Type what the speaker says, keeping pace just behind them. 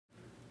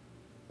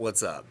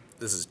What's up?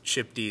 This is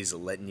Chip Diesel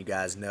letting you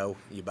guys know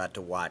you're about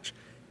to watch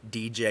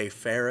DJ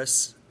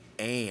Faris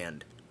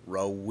and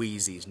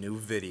Weezy's new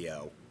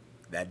video,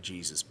 That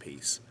Jesus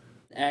Piece.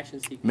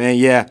 Action sequence. Man,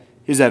 yeah.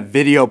 Here's that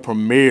video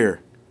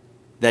premiere.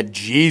 That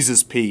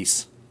Jesus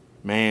piece.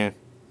 Man,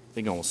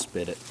 they gonna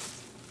spit it.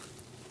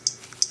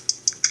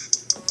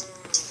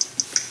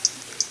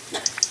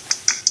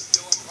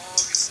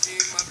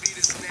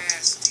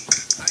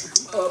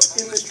 Up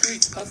in the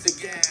streets of the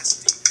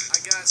gas. I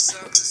got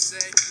something to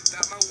say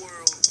about my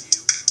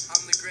worldview.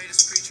 I'm the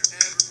greatest preacher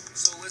ever,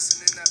 so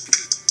listen in that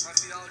pew. My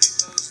theology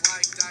flows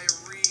like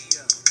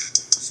diarrhea.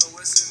 So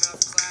listen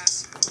up,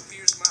 class.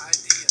 Here's my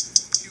idea.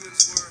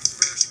 Humans were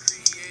first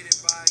created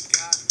by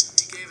God.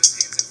 He gave us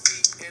hands and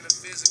feet and a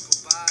physical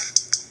body.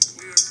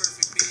 We were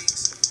perfect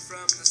beings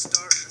from the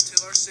start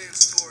until our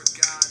sins tore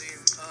God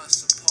and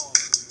us apart.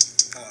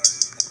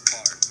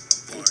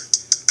 Apart.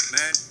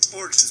 Man,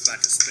 Origin's about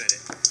to spit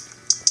it.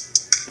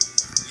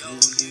 Yo,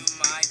 you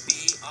might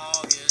be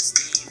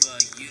Augustine, but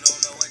you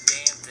don't know a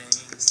damn thing.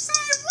 Say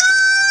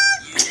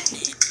what? You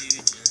need to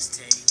just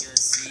take a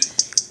seat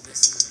and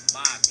listen to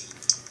my beat.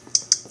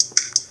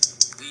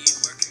 We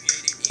were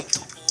created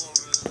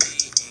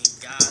incorporeally, and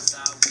God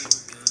thought we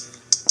were good.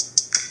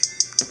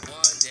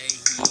 One day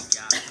he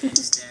got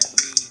pissed at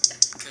me,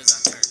 cause I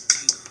turned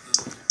to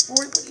the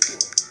hood.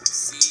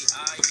 See,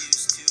 I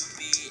used to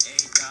be a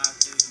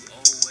doctor who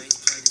always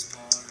played his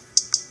part.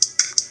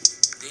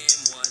 Then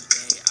one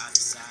day I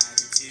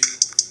decided to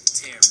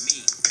tear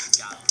me from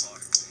God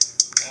apart.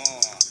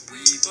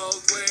 We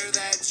both wear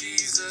that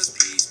Jesus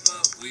piece,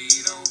 but we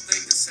don't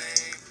think the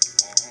same.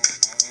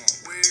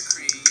 We're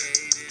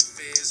created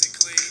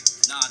physically.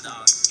 Nah,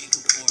 dog,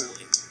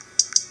 incorporeally.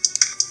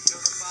 You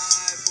know, the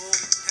Bible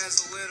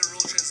has a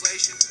literal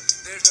translation.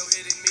 There's no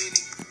hidden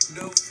meaning,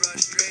 no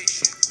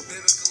frustration.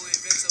 Biblical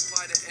events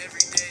apply to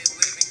everyday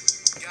living.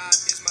 God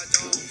is my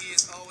dog, he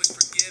is always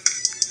forgiving.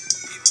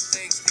 Evil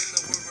things in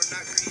the world were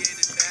not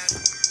created bad.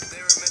 They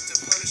were meant to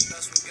punish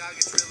us when God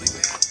gets really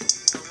mad.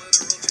 The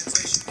literal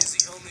translation is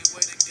the only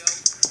way to go.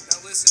 Now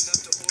listen up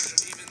to Origin,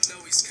 even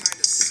though he's kind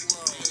of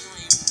slow. You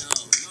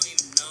don't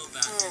even know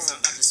about this.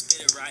 I'm about to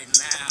spit it right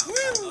now.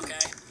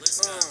 Okay?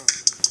 Listen up.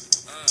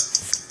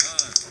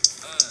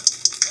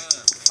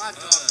 My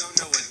dog don't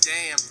know a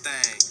damn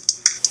thing.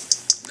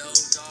 No,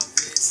 dog,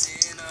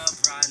 listen up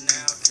right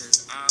now,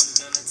 cause I'm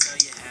gonna tell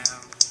you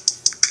how.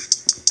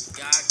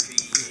 God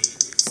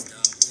created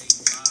stumbling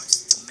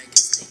blocks to make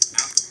us think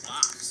out the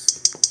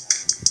box.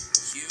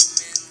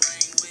 Human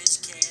language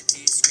can't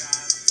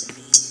describe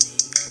the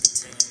meaning of the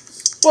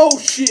text.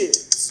 Bullshit.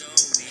 So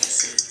we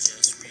should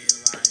just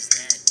realize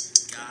that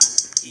God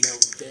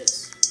Knows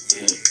best.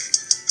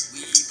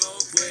 We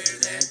both wear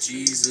that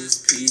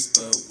Jesus piece,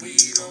 but we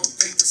don't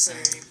think the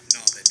same.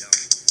 No, they don't.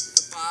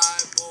 The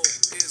Bible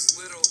is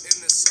literal in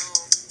this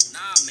song.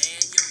 Nah,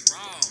 man, you're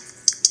wrong.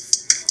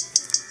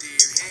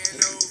 Dear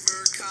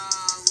Hanover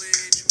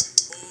College,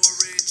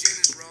 Origin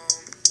is wrong.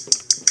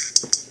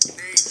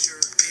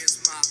 Nature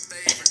is my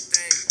favorite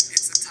thing.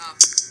 It's the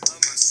topic of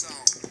my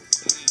song.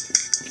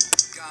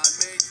 God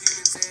made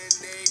humans and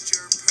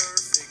nature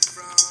perfect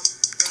from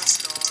the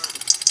start.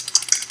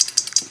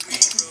 We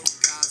broke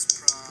God's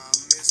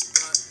promise,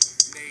 but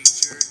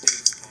nature did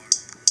its part.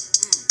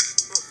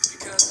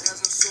 Because it has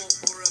no soul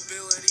or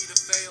ability to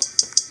fail,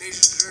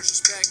 nature deserves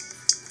respect.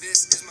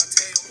 This is my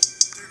tale.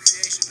 Through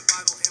creation, the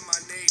Bible, and my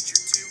nature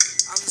too.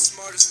 I'm the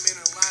smartest man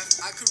alive.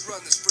 I could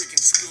run this freaking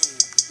school.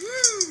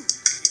 Woo!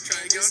 You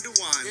trying to go into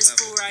wine This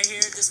level? fool right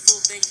here, this fool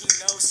think he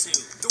knows Sue.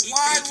 The He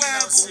wine think he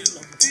knows level. Sue.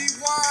 The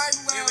wine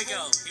level.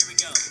 Here we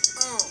go.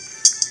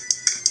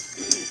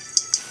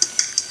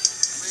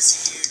 Listen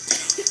here,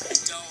 dude.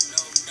 You don't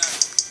know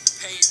nothing.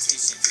 Pay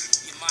attention.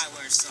 You might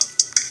learn something.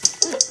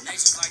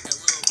 Nature's like that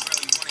little girl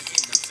you want to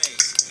hit in the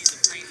face. He's a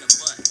pain in the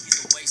butt. He's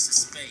a waste of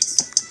space.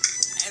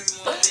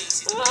 Everyone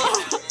thinks he's a man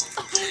now,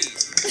 well,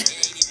 please. It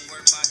ain't even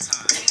worth my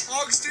time.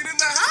 Augustine in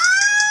the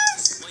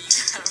house. What you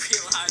gotta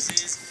realize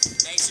is,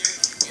 nature,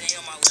 it ain't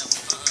on my level.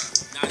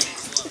 Not even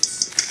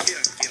close.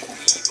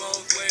 We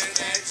both wear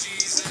that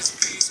Jesus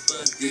piece,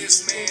 but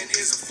this man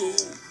is a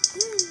fool.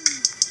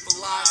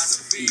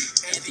 Philosophy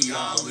and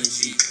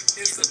theology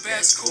is the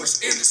best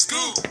course in the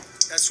school.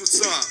 That's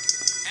what's up.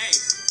 Hey,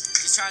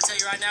 just trying to tell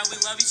you right now, we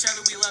love each other,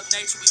 we love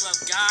nature, we love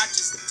God.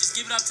 Just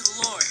give it up to the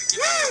Lord. Give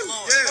it up to the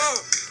Lord. Yeah.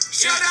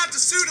 Shout out to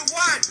Sue the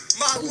White,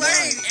 my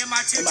lady. And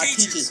my two And my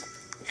teachers.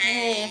 teachers.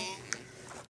 Hey.